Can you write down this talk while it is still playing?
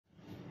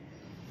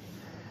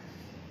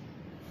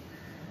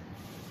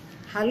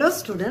Hello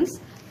students,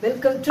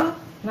 welcome to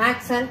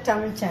Maths and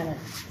Tamil channel.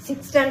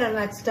 6th standard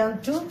Maths term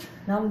 2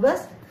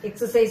 numbers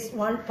exercise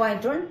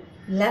 1.1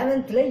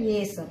 11th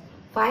ASM.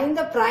 Find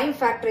the prime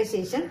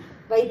factorization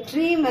by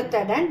tree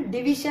method and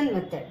division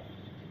method.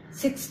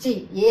 60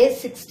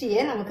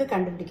 A60 நமக்கு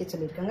கண்டுபிடிக்க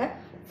சொல்லிருக்காங்க.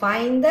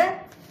 Find the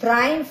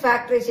prime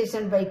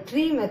factorization by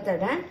tree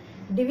method and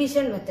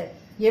division method.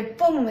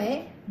 எப்பவுமே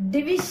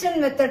division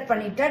method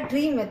பண்ணிட்டா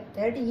tree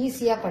method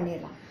ஈஸியா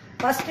பண்ணிடலாம்.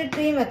 First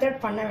tree method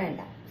பண்ண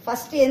வேண்டாம்.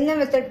 First என்ன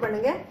method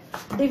பண்ணுங்க?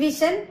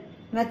 Division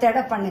method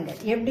பண்ணுங்க.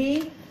 எப்படி?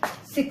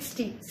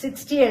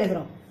 60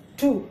 எழுதுறோம்.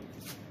 2.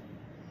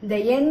 இந்த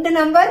end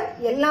number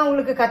எல்லாம்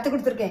உங்களுக்கு கத்து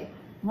கொடுத்திருக்கேன்.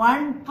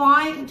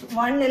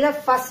 1.1 ல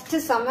first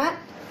சம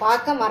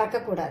பார்க்க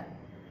மறக்க கூடாது.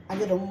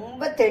 அது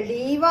ரொம்ப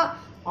தெளிவா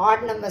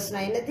odd numbers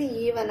என்னது,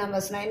 even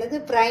numbers என்னது,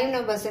 prime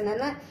numbers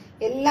என்னன்னா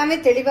எல்லாமே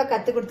தெளிவா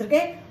கத்து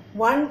கொடுத்திருக்கேன்.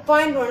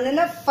 1.1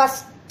 ல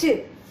first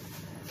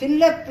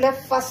fill up ல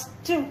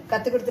first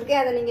கத்து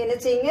கொடுத்திருக்கேன். அதை நீங்க என்ன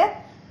செய்யுங்க?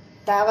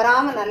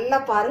 தவறாம நல்லா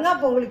பாருங்க.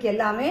 அப்ப உங்களுக்கு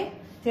எல்லாமே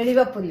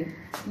தெளிவா புரியும்.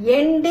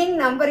 எண்டிங்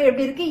நம்பர்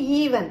எப்படி இருக்கு?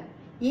 ஈவன்.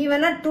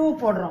 ஈவனா 2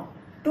 போடுறோம்.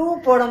 2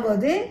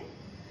 போடும்போது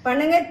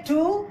பண்ணுங்க 2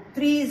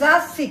 3s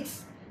are 6.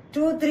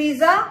 2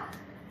 3s are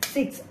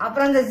 6.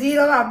 அப்புறம் அந்த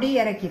 0 அப்படியே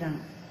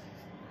இறக்கிடணும்.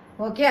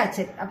 ஓகே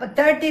ஆச்சு. அப்ப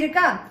 30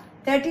 இருக்கா?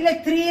 30 ல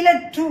 3 ல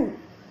 2.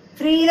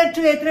 3 ல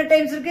 2 எத்தனை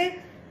டைம்ஸ் இருக்கு?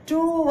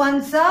 2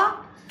 1s are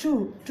 2.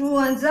 2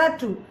 1s are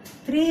 2.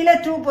 3 ல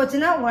 2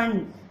 போச்சுன்னா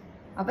 1.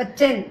 அப்ப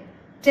 10.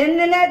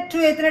 10 ல 2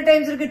 எத்தனை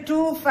டைம்ஸ் இருக்கு?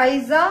 2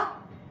 5s are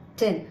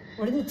 10.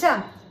 முடிஞ்சுச்சா?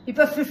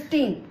 இப்ப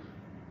 15.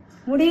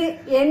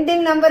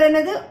 எண்டிங் நம்பர்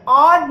என்னது?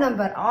 Add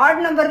number. ஆட்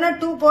நம்பர்னா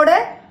 2 போட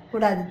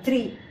கூடாது. 3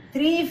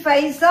 3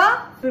 5s are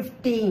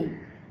 15.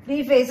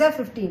 3 5s are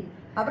 15.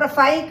 அப்புறம்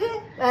 5க்கு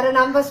வேற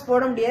நம்பர்ஸ்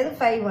போட முடியாது.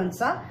 5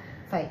 1s are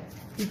 5.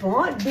 இப்போ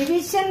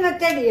டிவிஷன்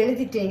மெத்தட்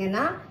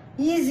எழுதிட்டீங்கன்னா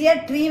ஈஸியா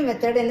ட்ரீ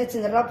மெத்தட் என்ன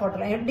சின்னதா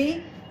போடலாம். எப்படி?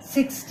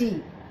 60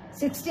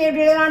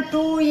 எப்படி எழுதலாம்?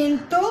 2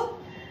 into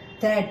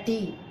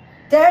 30.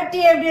 30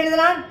 எப்படி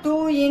எழுதலாம்? 2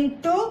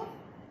 into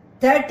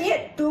 30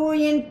 2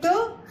 into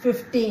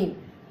 15.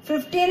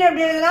 15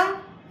 எப்படி எழுதலாம்?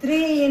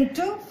 3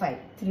 into 5.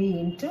 3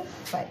 into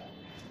 5.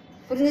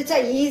 புரிஞ்சுச்சா?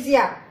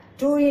 ஈஸியா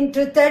 2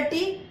 into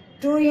 30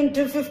 2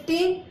 into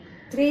 15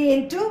 3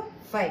 into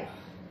 5.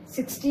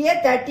 60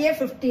 30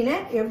 15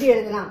 எப்படி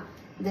எழுதலாம்?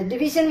 இந்த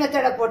டிவிஷன்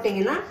மெத்தட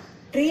போட்டீங்கன்னா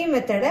ட்ரீ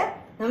மெத்தட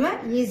நம்ம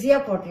ஈஸியா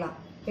போடலாம்,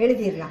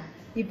 எழுதிடலாம்.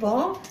 இப்போ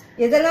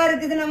எதெல்லாம்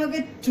இருக்குது நமக்கு?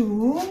 2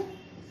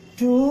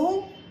 2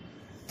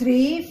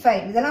 3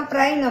 5 இதெல்லாம்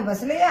பிரைம்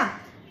நம்பர்ஸ் இல்லையா?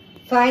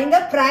 Find the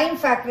prime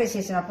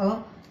factorisation. அப்போ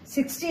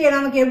 60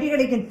 நமக்கு எப்படி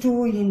கிடைக்கும்? 2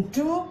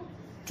 into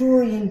 2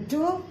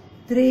 into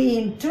 3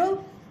 into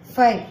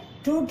 5.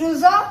 2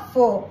 2s are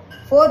 4.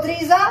 4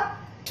 3s are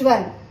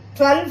 12.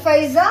 12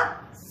 5s are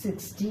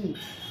 60.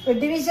 இப்போ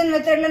டிவிஷன்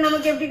மெத்தட்ல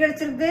நமக்கு எப்படி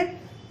கிடைச்சிருக்கு?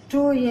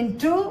 2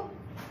 into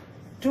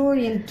 2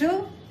 into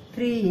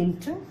 3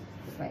 into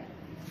 5.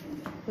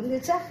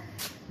 புரிஞ்சுச்சா?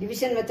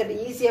 டிவிஷன் மெத்தட்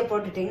ஈஸியா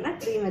போட்டுட்டீங்கன்னா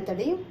ட்ரீ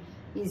மெத்தடையும்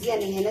ஈஸியா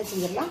நீங்க என்ன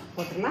செஞ்சிடலாம்,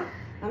 போட்டுடலாம்.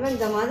 நம்ம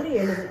இந்த மாதிரி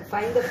எழுதணும்.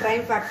 ஃபைண்ட் த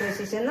பிரைம்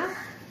ஃபேக்டரைசேஷன்னா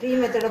ட்ரீ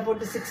மெத்தடை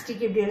போட்டு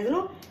 60க்கு இப்படி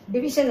எழுதணும்.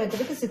 டிவிஷன்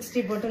மெத்தடுக்கு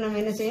 60 போட்டு நம்ம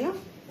என்ன செய்யணும்?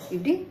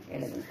 இப்படி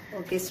எழுதணும்.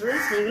 ஓகே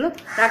ஸ்டூடெண்ட்ஸ், நீங்களும்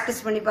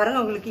ப்ராக்டிஸ் பண்ணி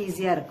பாருங்க, உங்களுக்கு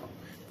ஈஸியா இருக்கும்.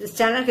 This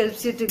channel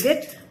helps you to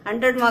get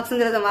 100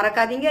 மார்க்ஸ்ங்கிறத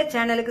மறக்காதீங்க.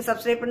 சேனலுக்கு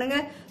சப்ஸ்கிரைப் பண்ணுங்க.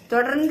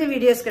 தொடர்ந்து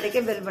வீடியோஸ்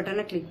கிடைக்க பெல்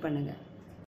பட்டனை கிளிக் பண்ணுங்க.